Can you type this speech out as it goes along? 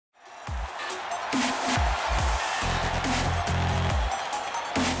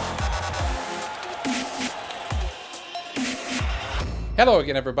Hello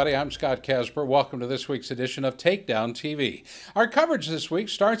again, everybody. I'm Scott Casper. Welcome to this week's edition of Takedown TV. Our coverage this week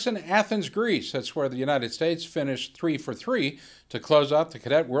starts in Athens, Greece. That's where the United States finished 3 for 3 to close out the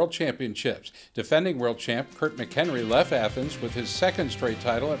Cadet World Championships. Defending world champ Kurt McHenry left Athens with his second straight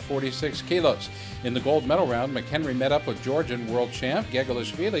title at 46 kilos. In the gold medal round, McHenry met up with Georgian world champ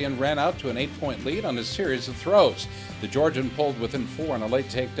Gegalishvili and ran out to an 8-point lead on a series of throws. The Georgian pulled within 4 on a late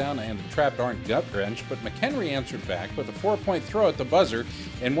takedown and a trapped arm gut wrench, but McHenry answered back with a 4-point throw at the buzzer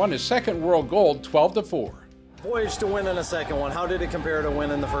and won his second world gold 12-4. Voyage to win in the second one. How did it compare to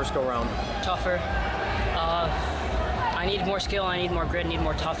win in the first go-round? Tougher. I need more skill, I need more grit, I need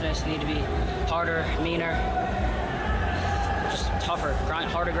more toughness, I need to be harder, meaner, just tougher,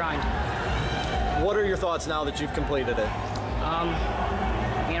 harder grind. What are your thoughts now that you've completed it?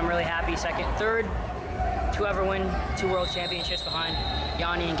 I'm really happy. Third to ever win 2 world championships behind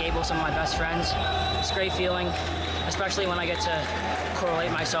Yanni and Gable, some of my best friends. It's a great feeling, especially when I get to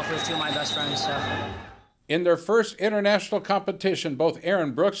correlate myself with 2 of my best friends. So. In their first international competition, both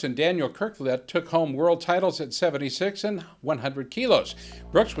Aaron Brooks and Daniel Kirkliet took home world titles at 76 and 100 kilos.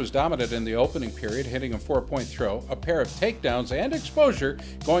 Brooks was dominant in the opening period, hitting a 4-point throw, a pair of takedowns, and exposure,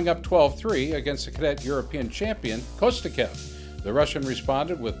 going up 12-3 against the cadet European champion Kostakev. The Russian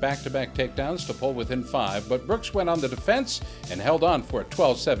responded with back-to-back takedowns to pull within 5, but Brooks went on the defense and held on for a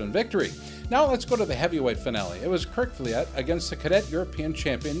 12-7 victory. Now let's go to the heavyweight finale. It was Kirkliet against the cadet European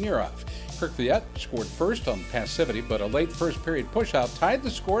champion Nurov. Kirkliet scored first on passivity, but a late first-period push-out tied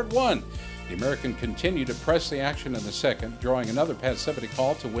the score at 1. The American continued to press the action in the second, drawing another passivity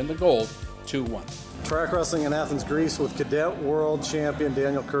call to win the gold 2-1. Track wrestling in Athens, Greece with cadet world champion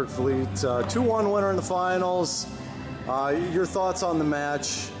Daniel Kirkliet. 2-1 winner in the finals. Your thoughts on the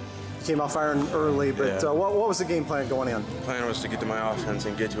match? Came out firing early, but what was the game plan going in? The plan was to get to my offense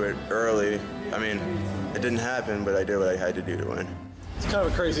and get to it early. I mean, it didn't happen, but I did what I had to do to win. It's kind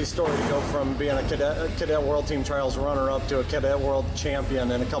of a crazy story to go from being a cadet world team trials runner-up to a cadet world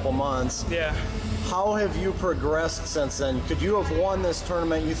champion in a couple months. Yeah. How have you progressed since then? Could you have won this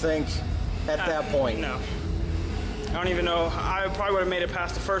tournament, you think, at that point? No. I don't even know. I probably would have made it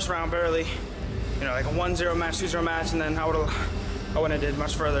past the first round barely. You know, like a 1-0 match, 2-0 match, and then I wouldn't have did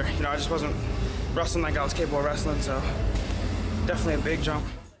much further. You know, I just wasn't wrestling like I was capable of wrestling, so definitely a big jump.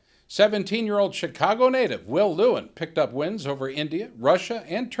 17-year-old Chicago native Will Lewin picked up wins over India, Russia,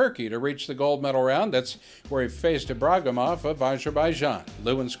 and Turkey to reach the gold medal round. That's where he faced Ibragimov of Azerbaijan.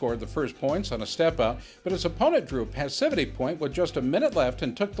 Lewin scored the first points on a step-out, but his opponent drew a passivity point with just a minute left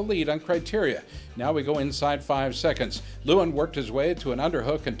and took the lead on criteria. Now we go inside 5 seconds. Lewin worked his way to an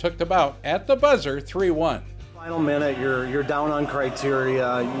underhook and took the bout at the buzzer 3-1. Final minute, you're down on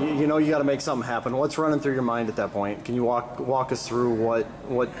criteria. You know you got to make something happen. What's running through your mind at that point? Can you walk us through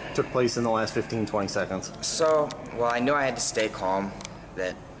what took place in the last 15-20 seconds? So, well, I knew I had to stay calm.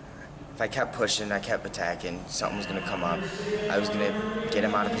 That if I kept pushing, I kept attacking, something was going to come up. I was going to get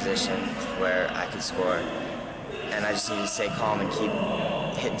him out of position where I could score, and I just needed to stay calm and keep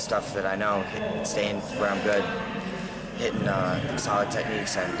hitting stuff that I know, staying where I'm good, hitting solid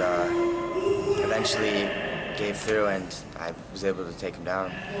techniques, and eventually gave through, and I was able to take him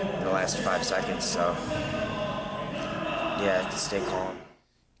down in the last 5 seconds, so yeah, to stay calm.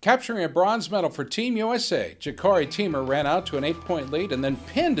 Capturing a bronze medal for Team USA, Jakari Teemer ran out to an 8-point lead and then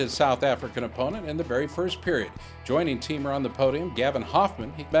pinned his South African opponent in the very first period. Joining Teemer on the podium, Gavin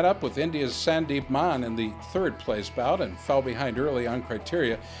Hoffman. He met up with India's Sandeep Mann in the third-place bout and fell behind early on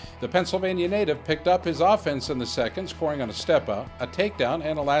criteria. The Pennsylvania native picked up his offense in the second, scoring on a step-out, a takedown,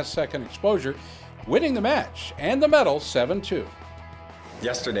 and a last-second exposure, winning the match and the medal 7-2.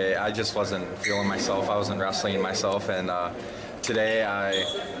 Yesterday, I just wasn't feeling myself. I wasn't wrestling myself, and today I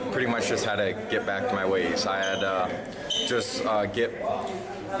pretty much just had to get back to my ways. I had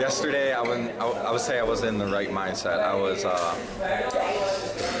yesterday I would say I was in the right mindset. I was, I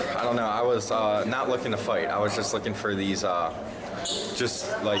don't know, I was not looking to fight. I was just looking for these, just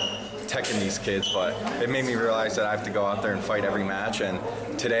like teching these kids, but it made me realize that I have to go out there and fight every match, and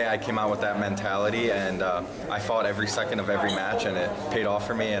today I came out with that mentality, and I fought every second of every match, and it paid off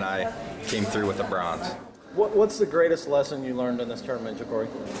for me, and I came through with the bronze. What's the greatest lesson you learned in this tournament, Jakari?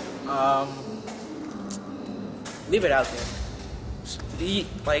 Leave it out there.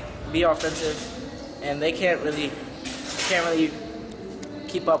 Be offensive, and they can't really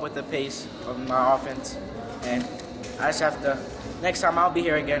keep up with the pace of my offense, and I just have to. Next time I'll be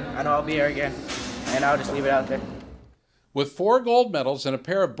here again. I know I'll be here again, and I'll just leave it out there. With 4 gold medals and a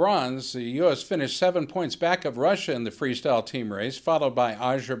pair of bronze, the U.S. finished 7 points back of Russia in the freestyle team race, followed by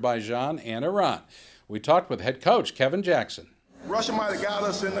Azerbaijan and Iran. We talked with head coach Kevin Jackson. Russia might have got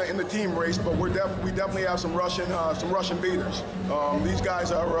us in the team race, but we definitely have some Russian beaters. These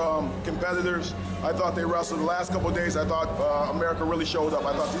guys are competitors. I thought they wrestled the last couple of days. I thought America really showed up.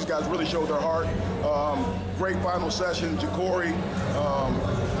 I thought these guys really showed their heart. Great final session. Ja'Cory,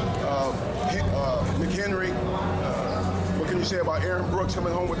 McHenry. What can you say about Aaron Brooks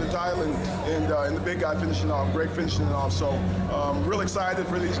coming home with the title and the big guy finishing off? Great finishing off. So real excited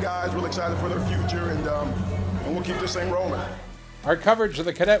for these guys. Real excited for their future, and we'll keep this thing rolling. Our coverage of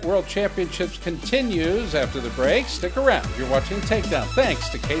the Cadet World Championships continues after the break. Stick around. You're watching Takedown. Thanks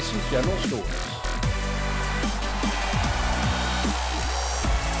to Casey's General Stores.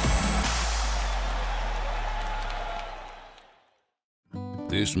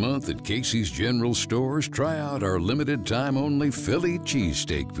 This month at Casey's General Stores, try out our limited time only Philly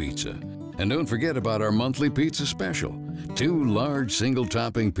cheesesteak pizza. And don't forget about our monthly pizza special. 2 large single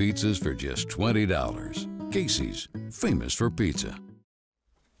topping pizzas for just $20. Casey's, famous for pizza.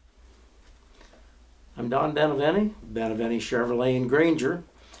 I'm Don Beneveni, Beneveni Chevrolet in Granger.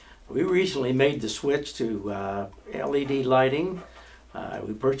 We recently made the switch to LED lighting.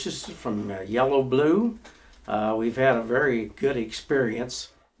 We purchased it from Yellow Blue. We've had a very good experience.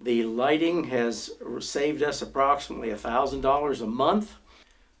 The lighting has saved us approximately $1,000 a month.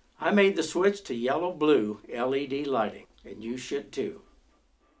 I made the switch to Yellow Blue LED lighting, and you should too.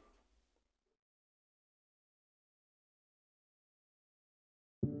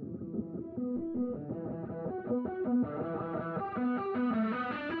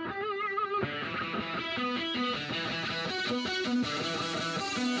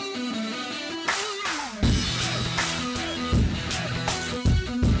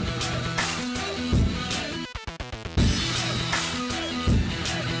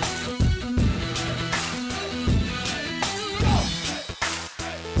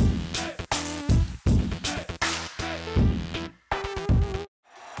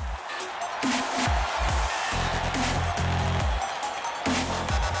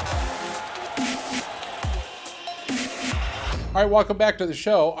 All right, welcome back to the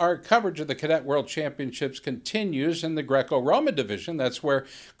show. Our coverage of the Cadet World Championships continues in the Greco-Roman division. That's where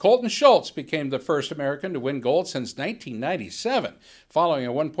Colton Schultz became the first American to win gold since 1997. Following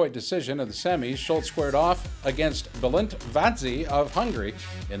a one-point decision of the semis, Schultz squared off against Bülent Vadzi of Hungary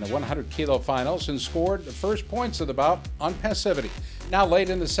in the 100-kilo finals and scored the first points of the bout on passivity. Now late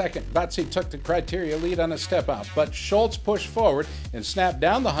in the second, Vadzi took the criteria lead on a step-out, but Schultz pushed forward and snapped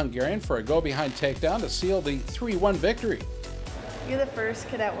down the Hungarian for a go-behind takedown to seal the 3-1 victory. You're the first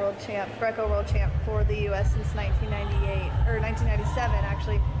Cadet World Champ, Greco World Champ for the U.S. since 1998, or 1997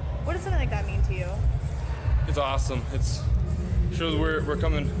 actually. What does something like that mean to you? It's awesome. It shows we're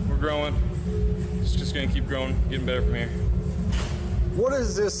coming, we're growing. It's just going to keep growing, getting better from here. What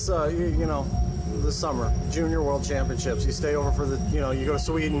is this, this summer, Junior World Championships? You stay over for the, you go to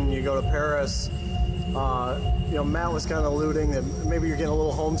Sweden, you go to Paris. Matt was kind of alluding that maybe you're getting a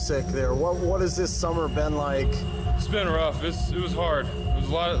little homesick there. What has this summer been like? It's been rough. It was hard. It was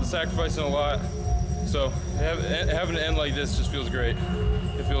a lot of sacrificing, a lot. So having an end like this just feels great.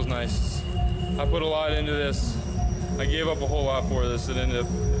 It feels nice. I put a lot into this. I gave up a whole lot for this. It ended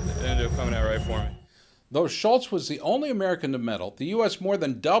up coming out right for me. Though Schultz was the only American to medal, the U.S. more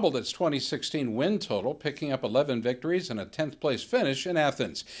than doubled its 2016 win total, picking up 11 victories and a 10th place finish in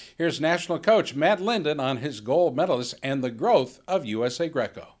Athens. Here's national coach Matt Linden on his gold medalists and the growth of USA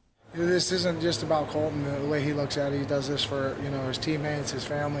Greco. This isn't just about Colton, the way he looks at it. He does this for, his teammates, his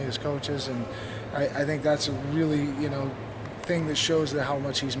family, his coaches, and I think that's a really, thing that shows how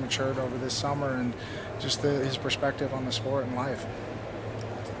much he's matured over this summer and just his perspective on the sport and life.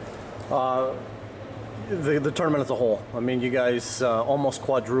 The tournament as a whole. I mean, you guys almost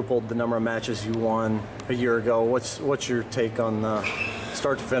quadrupled the number of matches you won a year ago. What's your take on the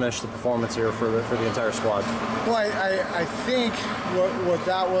start to finish, the performance here for the entire squad? Well, I think what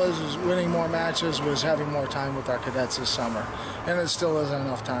that was winning more matches was having more time with our cadets this summer, and it still isn't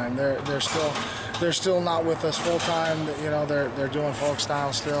enough time. They're still not with us full time. They're doing folk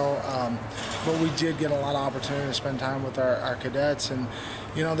style still, but we did get a lot of opportunity to spend time with our cadets. And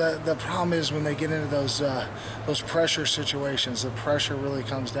the problem is when they get into those pressure situations, the pressure really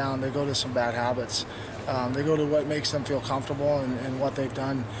comes down. They go to some bad habits. They go to what makes them feel comfortable and what they've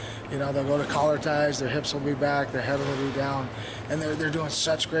done. They'll go to collar ties, their hips will be back, their head will be down, and they're doing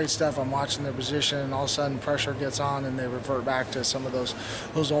such great stuff. I'm watching their position, and all of a sudden pressure gets on, and they revert back to some of those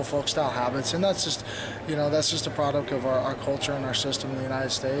old folk style habits. And that's just a product of our culture and our system in the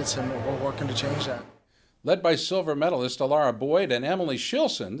United States, and we're working to change that. Led by silver medalist Alara Boyd and Emily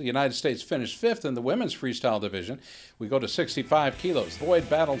Shilson, the United States finished 5th in the women's freestyle division. We go to 65 kilos. Boyd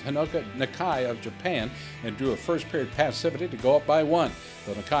battled Hinoka Nakai of Japan and drew a first-period passivity to go up by 1.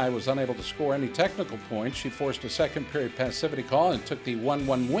 Though Nakai was unable to score any technical points, she forced a second-period passivity call and took the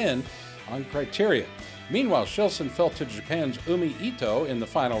 1-1 win on criteria. Meanwhile, Shilson fell to Japan's Umi Ito in the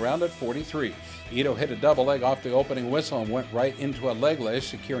final round at 43. Ito hit a double leg off the opening whistle and went right into a leg lay,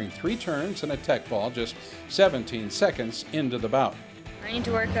 securing 3 turns and a tech ball just 17 seconds into the bout. I need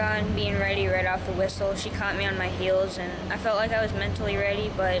to work on being ready right off the whistle. She caught me on my heels, and I felt like I was mentally ready,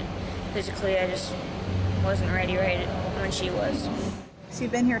 but physically I just wasn't ready right when she was. So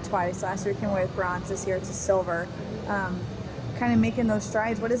you've been here twice. Last year you came away with bronze, this year it's a silver. Kind of making those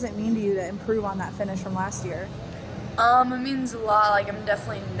strides, what does it mean to you to improve on that finish from last year? It means a lot. Like, I'm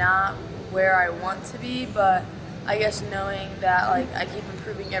definitely not where I want to be, but I guess knowing that like I keep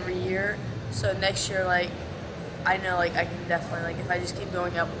improving every year, so next year like I know like I can definitely, like if I just keep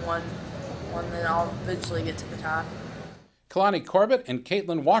going up one then I'll eventually get to the top. Kalani Corbett and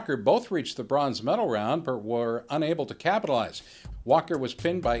Caitlin Walker both reached the bronze medal round but were unable to capitalize. Walker was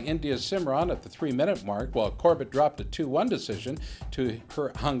pinned by India's Simran at the 3-minute mark, while Corbett dropped a 2-1 decision to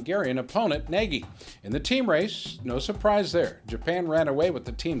her Hungarian opponent, Nagy. In the team race, no surprise there. Japan ran away with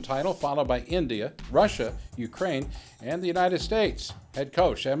the team title, followed by India, Russia, Ukraine, and the United States. Head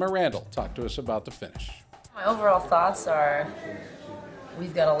coach Emma Randall talked to us about the finish. My overall thoughts are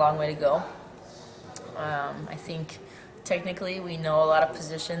we've got a long way to go. I think technically we know a lot of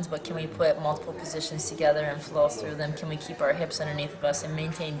positions, but can we put multiple positions together and flow through them? Can we keep our hips underneath of us and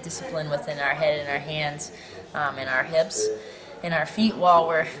maintain discipline within our head and our hands and our hips and our feet while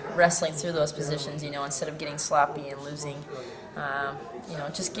we're wrestling through those positions, you know, instead of getting sloppy and losing, you know,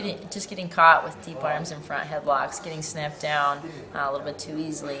 just getting caught with deep arms and front headlocks, getting snapped down a little bit too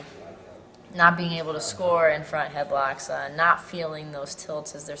easily, not being able to score in front headlocks, not feeling those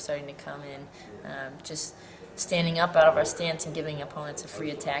tilts as they're starting to come in, just standing up out of our stance and giving opponents a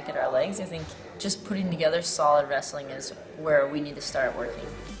free attack at our legs. I think just putting together solid wrestling is where we need to start working.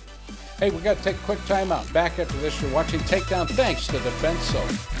 Hey, we got to take a quick time out. Back after this, you're watching Takedown thanks to Defense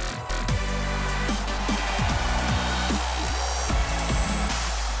Soap.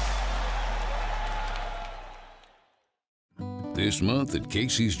 This month at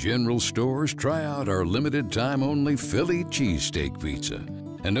Casey's General Stores, try out our limited time only Philly cheesesteak pizza.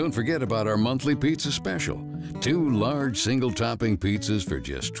 And don't forget about our monthly pizza special. 2 large single topping pizzas for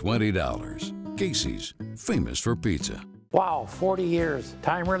just $20. Casey's, famous for pizza. Wow, 40 years.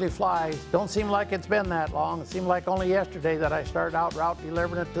 Time really flies. Don't seem like it's been that long. It seemed like only yesterday that I started out route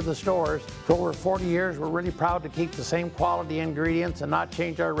delivering it to the stores. For over 40 years, we're really proud to keep the same quality ingredients and not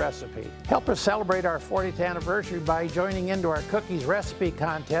change our recipe. Help us celebrate our 40th anniversary by joining into our cookies recipe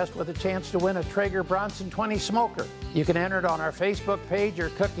contest with a chance to win a Traeger Bronson 20 smoker. You can enter it on our Facebook page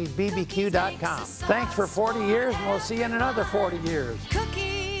or cookiesbbq.com. Thanks for 40 years, and we'll see you in another 40 years.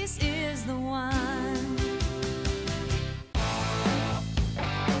 Cookies is the one.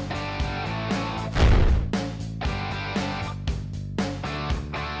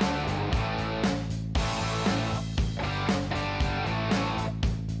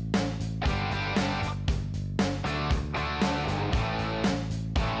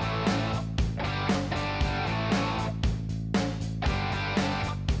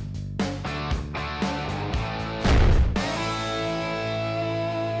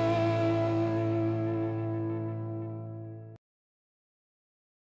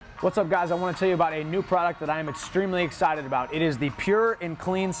 What's up, guys? I want to tell you about a new product that I am extremely excited about. It is the Pure and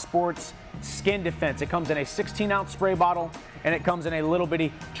Clean Sports Skin Defense. It comes in a 16-ounce spray bottle, and it comes in a little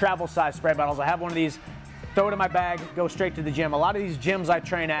bitty travel size spray bottles. I have one of these, throw it in my bag, go straight to the gym. A lot of these gyms I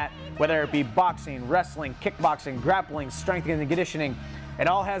train at, whether it be boxing, wrestling, kickboxing, grappling, strength and conditioning, it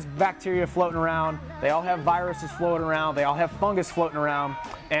all has bacteria floating around. They all have viruses floating around. They all have fungus floating around.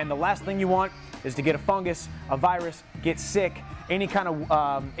 And the last thing you want is to get a fungus, a virus, get sick, any kind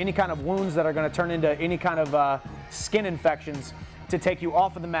of wounds that are going to turn into any kind of skin infections, to take you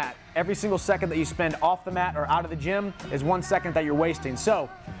off of the mat. Every single second that you spend off the mat or out of the gym is 1 second that you're wasting. So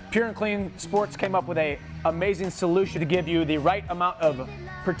Pure and Clean Sports came up with an amazing solution to give you the right amount of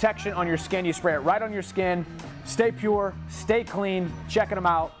protection on your skin. You spray it right on your skin. Stay pure, stay clean. Checking them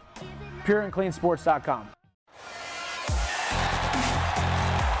out, pureandcleansports.com.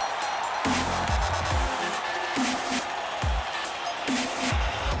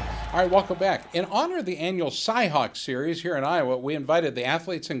 All All right, welcome back. In honor of the annual Cyhawk Series here in Iowa, we invited the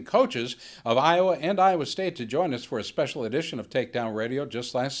athletes and coaches of Iowa and Iowa State to join us for a special edition of Takedown Radio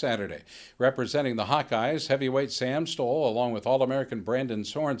just last Saturday. Representing the Hawkeyes, heavyweight Sam Stoll, along with All-American Brandon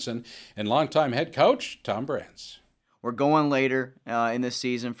Sorensen, and longtime head coach Tom Brands. We're going later in this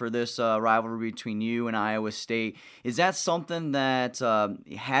season for this rivalry between you and Iowa State. Is that something that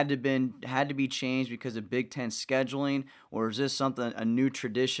had to be changed because of Big Ten scheduling, or is this a new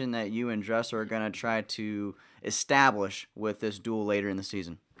tradition that you and Dresser are going to try to establish with this duel later in the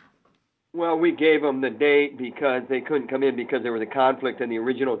season? Well, we gave them the date because they couldn't come in because there was a conflict in the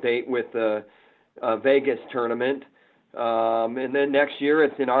original date with the Vegas tournament. And then next year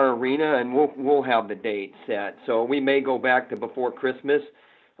it's in our arena, and we'll have the date set. So we may go back to before Christmas.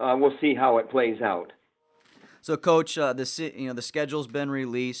 We'll see how it plays out. So, Coach, the schedule's been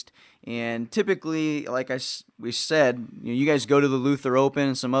released, and typically, like we said, you guys go to the Luther Open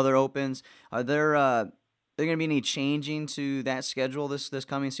and some other opens. Are there going to be any changing to that schedule this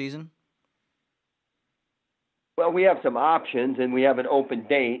coming season? Well, we have some options, and we have an open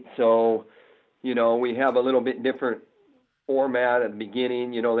date, so we have a little bit different format at the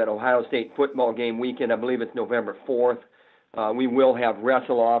beginning. That Ohio State football game weekend, I believe it's November 4th. We will have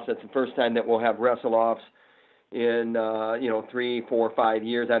wrestle-offs. That's the first time that we'll have wrestle-offs in 3, 4, 5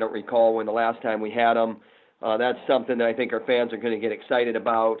 years. I don't recall when the last time we had them. That's something that I think our fans are going to get excited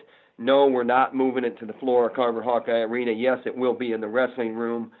about. No, we're not moving it to the floor of Carver Hawkeye Arena. Yes, it will be in the wrestling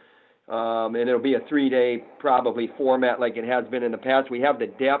room, and it'll be a 3-day probably format like it has been in the past. We have the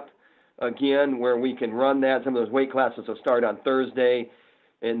depth again where we can run that. Some of those weight classes will start on Thursday,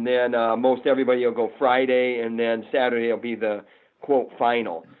 and then most everybody will go Friday, and then Saturday will be the, quote,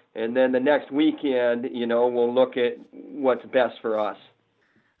 final. And then the next weekend, we'll look at what's best for us.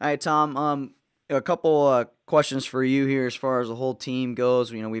 All right, Tom, a couple questions for you here as far as the whole team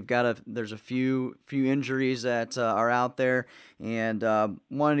goes. There's a few injuries that are out there, and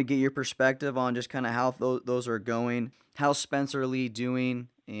wanted to get your perspective on just kind of how those are going. How's Spencer Lee doing?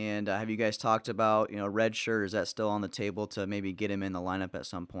 And have you guys talked about, red shirt? Is that still on the table to maybe get him in the lineup at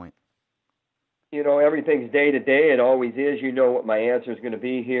some point? Everything's day to day. It always is. You know what my answer is going to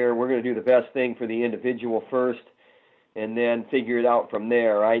be here. We're going to do the best thing for the individual first and then figure it out from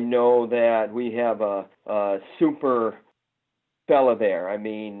there. I know that we have a super fella there. I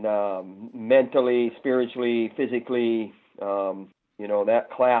mean, mentally, spiritually, physically, that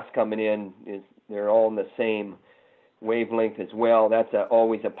class coming in, they're all in the same wavelength as well. That's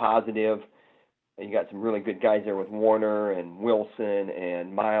always a positive. You got some really good guys there with Warner and Wilson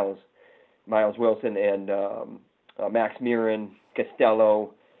and Miles Wilson and Max Mirren,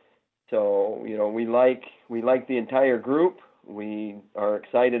 Costello. So we like the entire group. We are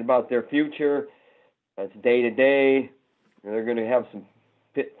excited about their future. It's day to day. They're going to have some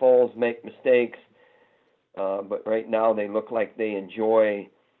pitfalls, make mistakes, but right now they look like they enjoy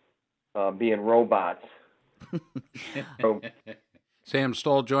being robots. Sam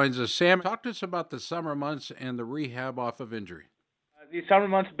Stoll joins us. Sam, talk to us about the summer months and the rehab off of injury. These summer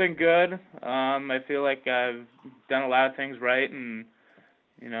months have been good. I feel like I've done a lot of things right and,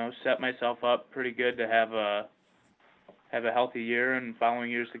 set myself up pretty good to have a healthy year and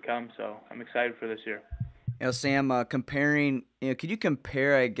following years to come. So I'm excited for this year. Sam, comparing, could you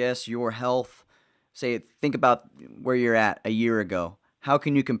compare, I guess, your health, think about where you're at a year ago. How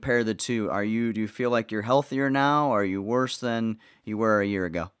can you compare the two? Do you feel like you're healthier now? Are you worse than you were a year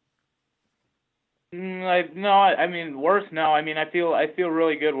ago? Worse now. I feel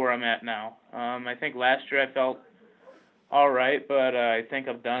really good where I'm at now. I think last year I felt all right, but I think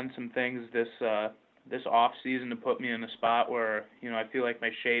I've done some things this off season to put me in a spot where I feel like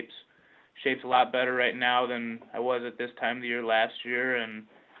my shape's a lot better right now than I was at this time of the year last year, and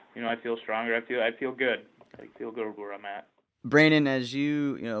I feel stronger. I feel good. I feel good where I'm at. Brandon, as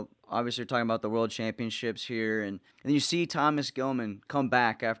you obviously you're talking about the World Championships here, and you see Thomas Gilman come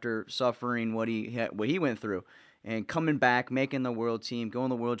back after suffering what he went through, and coming back, making the World team,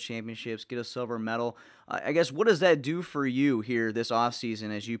 going to the World Championships, get a silver medal. I guess, what does that do for you here this offseason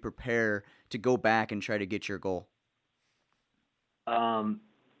as you prepare to go back and try to get your goal?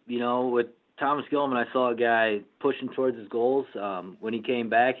 With Thomas Gilman, I saw a guy pushing towards his goals. When he came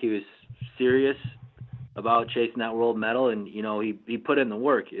back, he was serious about chasing that world medal, and he put in the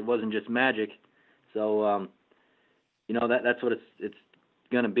work. It wasn't just magic. So that's what it's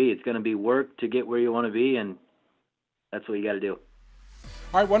going to be. It's going to be work to get where you want to be, and that's what you got to do.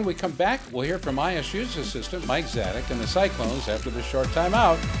 All right, when we come back, we'll hear from ISU's assistant Mike Zadek and the Cyclones after this short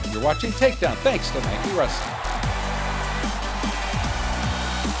timeout. You're watching Takedown. Thanks to Nike Wrestling.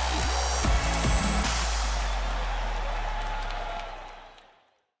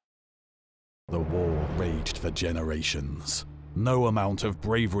 for generations. No amount of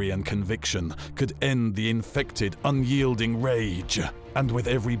bravery and conviction could end the infected, unyielding rage. And with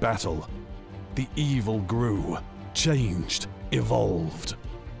every battle, the evil grew, changed, evolved.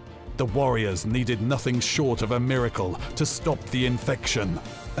 The warriors needed nothing short of a miracle to stop the infection,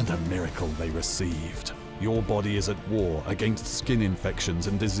 and a miracle they received. Your body is at war against skin infections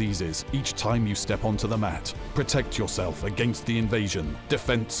and diseases each time you step onto the mat. Protect yourself against the invasion.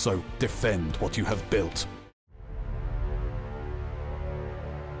 Defend Soap. Defend what you have built.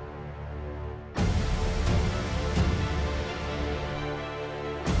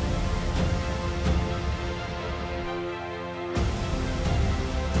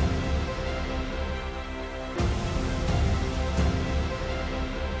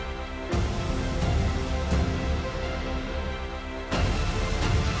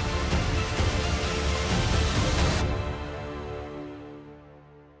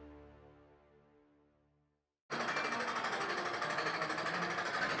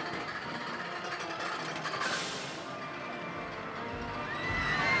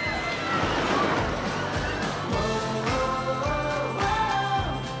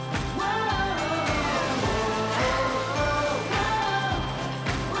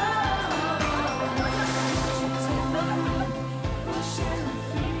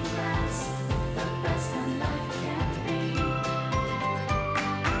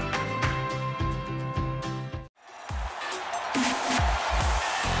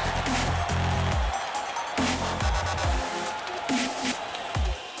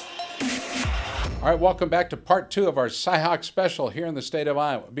 All right, welcome back to part 2 of our Cyhawk special here in the state of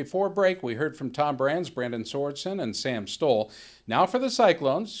Iowa. Before break, we heard from Tom Brands, Brandon Sorensen, and Sam Stoll. Now for the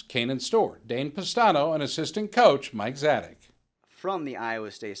Cyclones, Kanan Storr, Dane Pistano, and assistant coach Mike Zadek. From the Iowa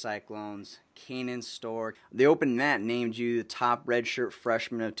State Cyclones, Kanan Storr. The Open Mat named you the top redshirt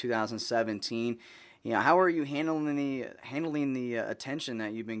freshman of 2017. You know, how are you handling the attention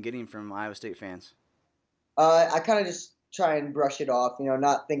that you've been getting from Iowa State fans? I kind of just try and brush it off,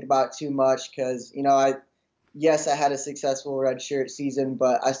 not think about it too much because, I had a successful redshirt season,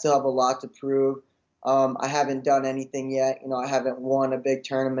 but I still have a lot to prove. I haven't done anything yet. I haven't won a big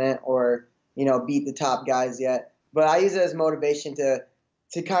tournament or, beat the top guys yet. But I use it as motivation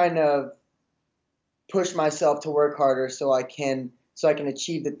to kind of push myself to work harder so I can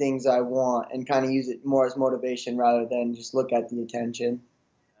achieve the things I want and kind of use it more as motivation rather than just look at the attention.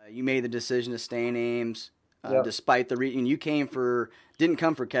 You made the decision to stay in Ames. Yep. Despite the reason you didn't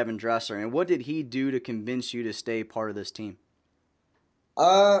come for Kevin Dresser, and what did he do to convince you to stay part of this team?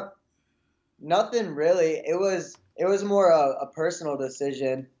 Nothing really. It was more a personal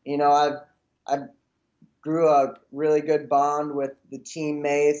decision. I grew a really good bond with the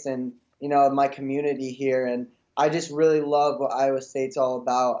teammates and my community here, and I just really love what Iowa State's all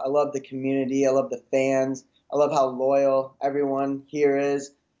about. I love the community. I love the fans. I love how loyal everyone here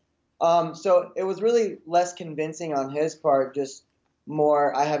is. So it was really less convincing on his part, just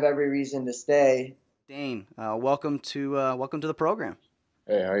more I have every reason to stay. Dane, welcome to the program.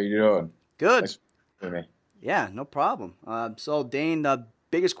 Hey, how you doing? Good. Thanks for having me. Yeah, no problem. So Dane, the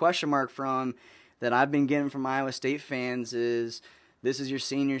biggest question mark that I've been getting from Iowa State fans is this is your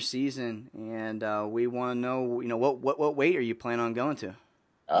senior season, and we want to know, what weight are you planning on going to?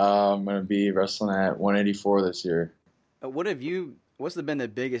 I'm going to be wrestling at 184 this year. What's been the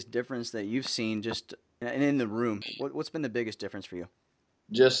biggest difference that you've seen just in the room? What's been the biggest difference for you?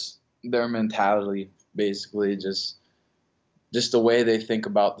 Just their mentality, basically. Just the way they think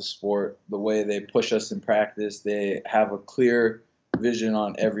about the sport, the way they push us in practice. They have a clear vision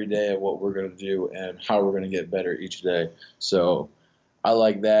on every day of what we're going to do and how we're going to get better each day. So I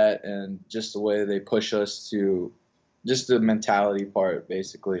like that, and just the way they push us to just the mentality part,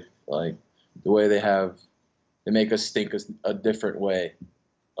 basically. Like the way they make us think a different way.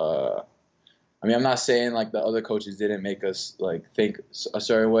 I'm not saying like the other coaches didn't make us like think a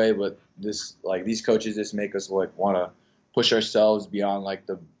certain way, but these coaches just make us like want to push ourselves beyond like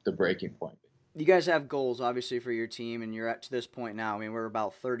the breaking point. You guys have goals obviously for your team, and you're at to this point now. We're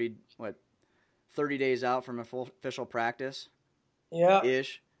about 30 days out from a full official practice. Yeah.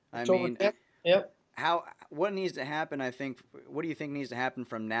 Ish. Yep. What needs to happen, what do you think needs to happen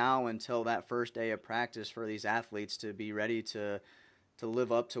from now until that first day of practice for these athletes to be ready to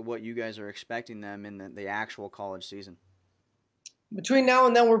live up to what you guys are expecting them in the actual college season? Between now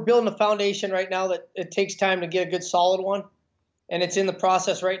and then, we're building a foundation right now that it takes time to get a good solid one, and it's in the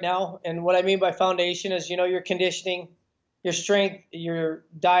process right now. And what I mean by foundation is, your conditioning, your strength, your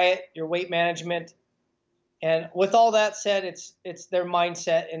diet, your weight management. And with all that said, it's their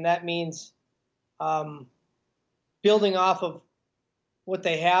mindset, and that means building off of what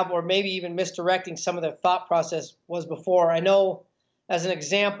they have, or maybe even misdirecting some of their thought process was before. I know, as an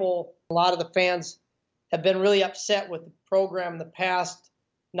example, a lot of the fans have been really upset with the program in the past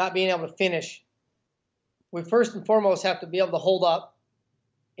not being able to finish. We first and foremost have to be able to hold up,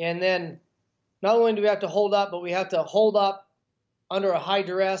 and then not only do we have to hold up, but we have to hold up under a high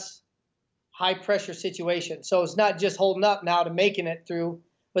duress, high pressure situation. So it's not just holding up now to making it through,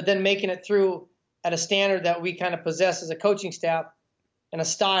 but then making it through at a standard that we kind of possess as a coaching staff and a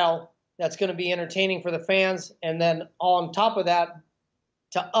style that's going to be entertaining for the fans. And then on top of that,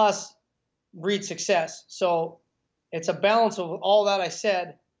 to us, breed success. So it's a balance of all that I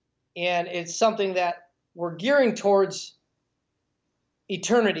said, and it's something that we're gearing towards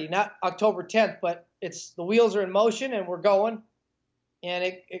eternity, not October 10th, but it's the wheels are in motion and we're going. And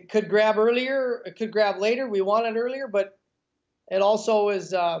it could grab earlier, it could grab later. We want it earlier, but it also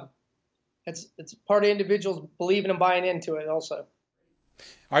is it's part of individuals believing and buying into it also.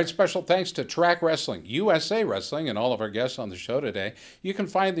 All right, special thanks to Track Wrestling, USA Wrestling, and all of our guests on the show today. You can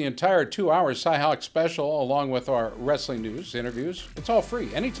find the entire 2-hour Cyhawk special along with our wrestling news, interviews. It's all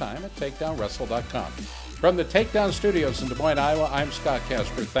free anytime at takedownwrestle.com. From the Takedown Studios in Des Moines, Iowa, I'm Scott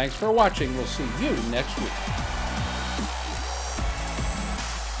Casper. Thanks for watching. We'll see you next week.